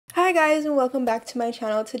Hi guys, and welcome back to my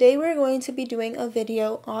channel. Today we're going to be doing a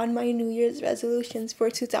video on my New Year's resolutions for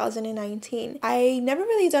 2019. I never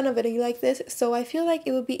really done a video like this, so I feel like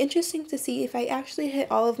it would be interesting to see if I actually hit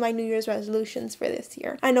all of my New Year's resolutions for this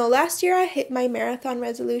year. I know last year I hit my marathon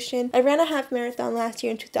resolution. I ran a half marathon last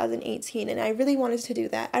year in 2018 and I really wanted to do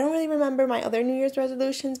that. I don't really remember my other New Year's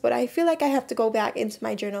resolutions, but I feel like I have to go back into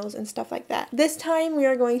my journals and stuff like that. This time we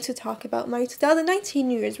are going to talk about my 2019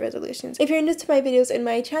 New Year's resolutions. If you're new to my videos in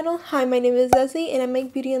my channel, hi, my name is Leslie and I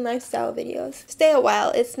make beauty and lifestyle videos. Stay a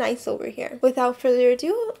while, it's nice over here. Without further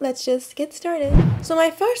ado, let's just get started. So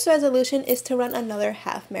my first resolution is to run another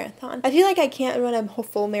half marathon. I feel like I can't run a whole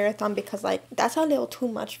full marathon because like that's a little too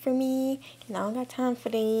much for me and I don't got time for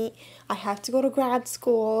that. I have to go to grad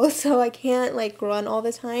school, so I can't like run all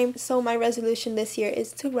the time. So my resolution this year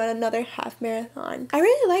is to run another half marathon. I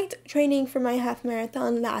really liked training for my half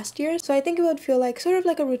marathon last year, so I think it would feel like sort of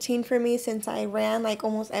like a routine for me since I ran like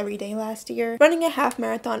almost every day last year. Running a half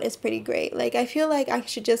marathon is pretty great. Like I feel like I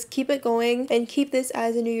should just keep it going and keep this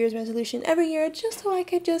as a New Year's resolution every year just so I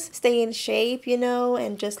could just stay in shape, you know,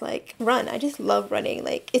 and just like run. I just love running.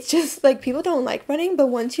 Like it's just like people don't like running, but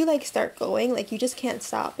once you like start going, like you just can't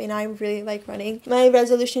stop, and I really like running. My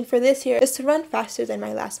resolution for this year is to run faster than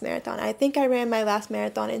my last marathon. I think I ran my last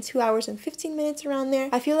marathon in 2 hours and 15 minutes around there.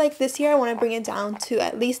 I feel like this year I want to bring it down to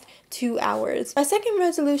at least 2 hours. My second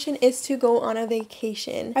resolution is to go on a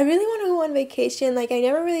vacation. I really want to go on vacation. Like I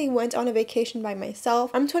never really went on a vacation by myself.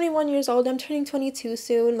 I'm 21 years old. I'm turning 22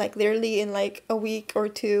 soon, like literally in like a week or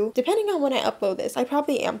two, depending on when I upload this. I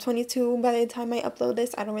probably am 22 by the time I upload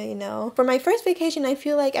this. I don't really know. For my first vacation, I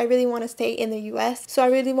feel like I really want to stay in the US. So I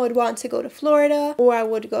really would want to go to Florida, or I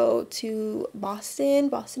would go to Boston.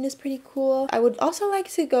 Boston is pretty cool. I would also like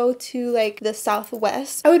to go to like the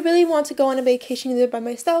Southwest. I would really want to go on a vacation either by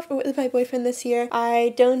myself or with my boyfriend this year.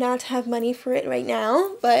 I do not have money for it right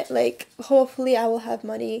now, but like hopefully I will have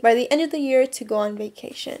money by the end of the year to go on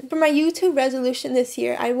vacation. For my YouTube resolution this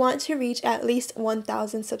year, I want to reach at least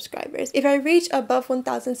 1,000 subscribers. If I reach above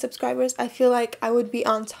 1,000 subscribers, I feel like I would be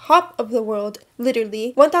on top of the world.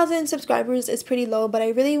 Literally 1,000 subscribers is pretty low, but I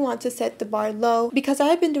really want to set the bar low because I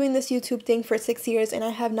have been doing this YouTube thing for 6 years and I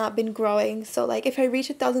have not been growing. So like if I reach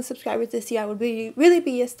 1,000 subscribers this year, I would really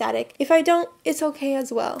be ecstatic. If I don't, it's okay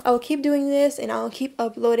as well. I will keep doing this and I'll keep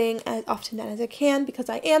uploading as often as I can because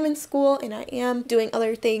I am in school and I am doing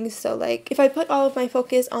other things. So like if I put all of my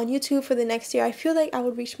focus on YouTube for the next year, I feel like I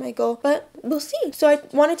would reach my goal, but we'll see. So I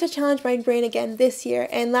wanted to challenge my brain again this year,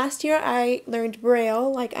 and last year I learned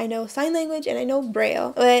Braille. Like I know sign language and I know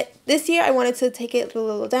Braille, but this year I wanted to take it a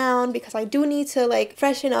little down because I do need to like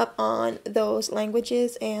freshen up on those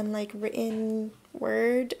languages and like written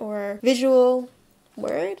word or visual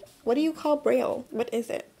word. What do you call Braille? What is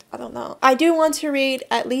it? I don't know. I do want to read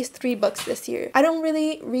at least 3 books this year. I don't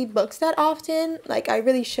really read books that often. Like I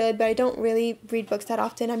really should, but I don't really read books that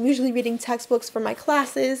often. I'm usually reading textbooks for my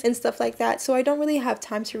classes and stuff like that, so I don't really have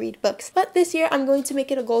time to read books. But this year I'm going to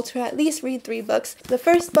make it a goal to at least read 3 books. The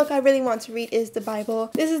first book I really want to read is the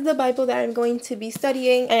Bible. This is the Bible that I'm going to be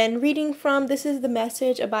studying and reading from. This is the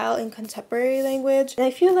Message, a Bible in Contemporary Language, and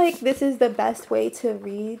I feel like this is the best way to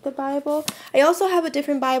read the Bible. I also have a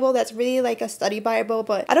different Bible that's really like a study Bible,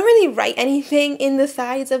 but I don't really write anything in the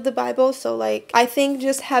sides of the Bible, so like I think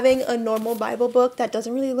just having a normal Bible book that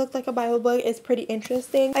doesn't really look like a Bible book is pretty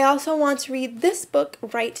interesting. I also want to read this book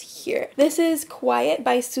right here. This is Quiet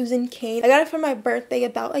by Susan Cain. I got it for my birthday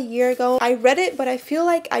about a year ago. I read it, but I feel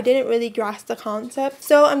like I didn't really grasp the concept,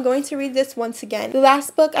 so I'm going to read this once again. The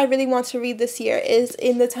last book I really want to read this year is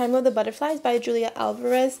In the Time of the Butterflies by Julia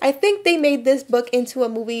Alvarez. I think they made this book into a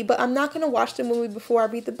movie, but I'm not going to watch the movie before I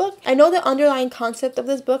read the book. I know the underlying concept of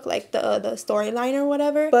this book, like the storyline or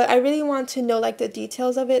whatever, but I really want to know like the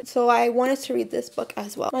details of it, so I wanted to read this book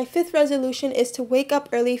as well. My 5th resolution is to wake up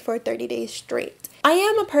early for 30 days straight. I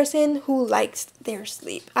am a person who likes their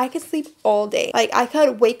sleep. I could sleep all day. Like I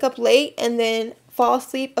could wake up late and then fall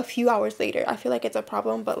asleep a few hours later. I feel like it's a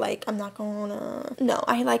problem, but like I'm not gonna. No,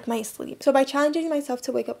 I like my sleep. So by challenging myself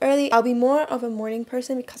to wake up early, I'll be more of a morning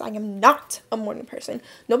person because I am not a morning person.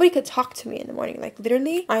 Nobody could talk to me in the morning. Like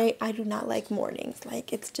literally, I do not like mornings.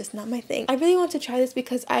 Like it's just not my thing. I really want to try this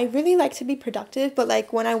because I really like to be productive, but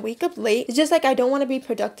like when I wake up late, it's just like I don't want to be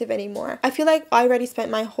productive anymore. I feel like I already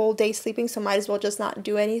spent my whole day sleeping, so might as well just not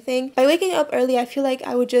do anything. By waking up early, I feel like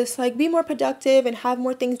I would just like be more productive and have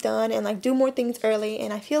more things done and like do more things early,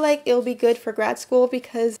 and I feel like it'll be good for grad school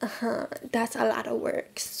because that's a lot of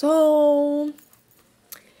work. So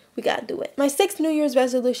we gotta do it. My 6th New Year's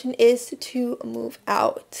resolution is to move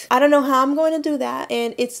out. I don't know how I'm going to do that,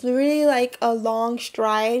 and it's really like a long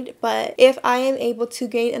stride, but if I am able to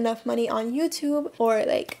gain enough money on YouTube or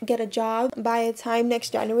like get a job by the time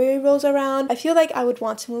next January rolls around, I feel like I would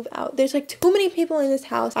want to move out. There's like too many people in this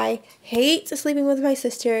house. I hate sleeping with my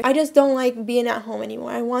sister. I just don't like being at home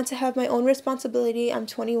anymore. I want to have my own responsibility. I'm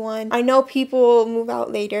 21. I know people move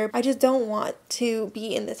out later. I just don't want to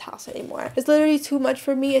be in this house anymore. It's literally too much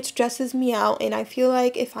for me. It stresses me out, and I feel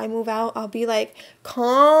like if I move out, I'll be like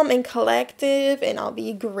calm and collective, and I'll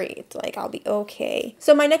be great. Like, I'll be okay.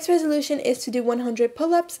 So my next resolution is to do 100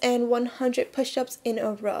 pull-ups and 100 push-ups in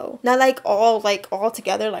a row. Not like all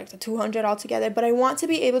together, like the 200 all together, but I want to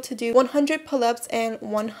be able to do 100 pull-ups and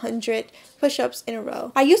 100 push-ups in a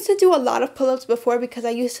row. I used to do a lot of pull-ups before because I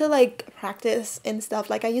used to like practice and stuff.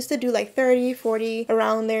 Like I used to do like 30, 40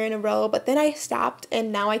 around there in a row, but then I stopped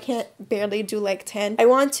and now I can't barely do like 10. I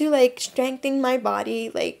want to like strengthen my body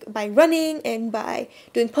like by running and by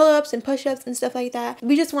doing pull-ups and push-ups and stuff like that.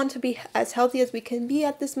 We just want to be as healthy as we can be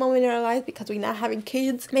at this moment in our lives because we're not having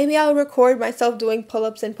kids. Maybe I'll record myself doing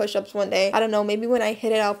pull-ups and push-ups one day. I don't know, maybe when I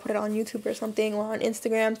hit it, I'll put it on YouTube or something, or on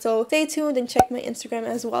Instagram. So stay tuned and check my Instagram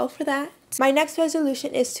as well for that. My next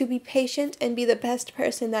resolution is to be patient and be the best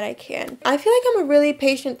person that I can. I feel like I'm a really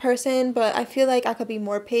patient person, but I feel like I could be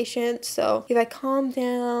more patient. So if I calm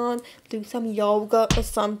down, do some yoga or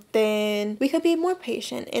something, we could be more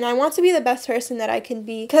patient. And I want to be the best person that I can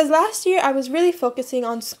be, because last year I was really focusing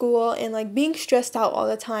on school and like being stressed out all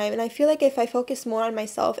the time. And I feel like if I focus more on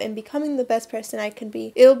myself and becoming the best person I can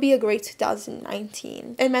be, it'll be a great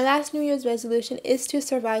 2019. And my last New Year's resolution is to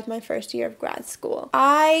survive my first year of grad school.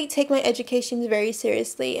 I take my education very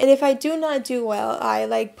seriously, and if I do not do well, I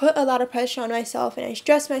like put a lot of pressure on myself and I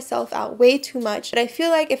stress myself out way too much. But I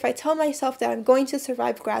feel like if I tell myself that I'm going to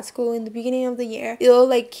survive grad school in the beginning of the year, it'll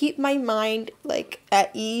like keep my mind like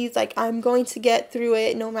at ease, like I'm going to get through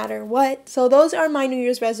it no matter what. So those are my New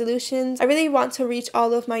Year's resolutions. I really want to reach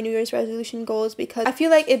all of my New Year's resolution goals because I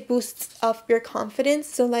feel like it boosts up your confidence.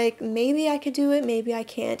 So like maybe I could do it, maybe I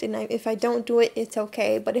can't, and if I don't do it, it's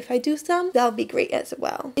okay, but if I do some, that'll be great as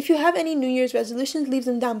well. If you have any New Year's resolutions, leave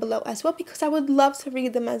them down below as well because I would love to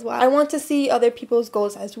read them as well. I want to see other people's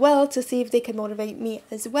goals as well to see if they can motivate me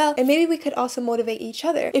as well, and maybe we could also motivate each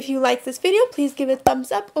other. If you like this video, please give it a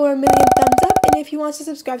thumbs up or a million thumbs up, and if you want to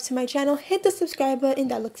subscribe to my channel, hit the subscribe button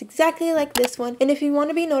that looks exactly like this one, and if you want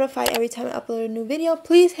to be notified every time I upload a new video,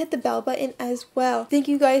 please hit the bell button as well. Thank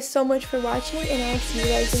you guys so much for watching, and I'll see you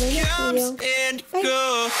guys in my next video.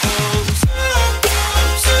 Bye.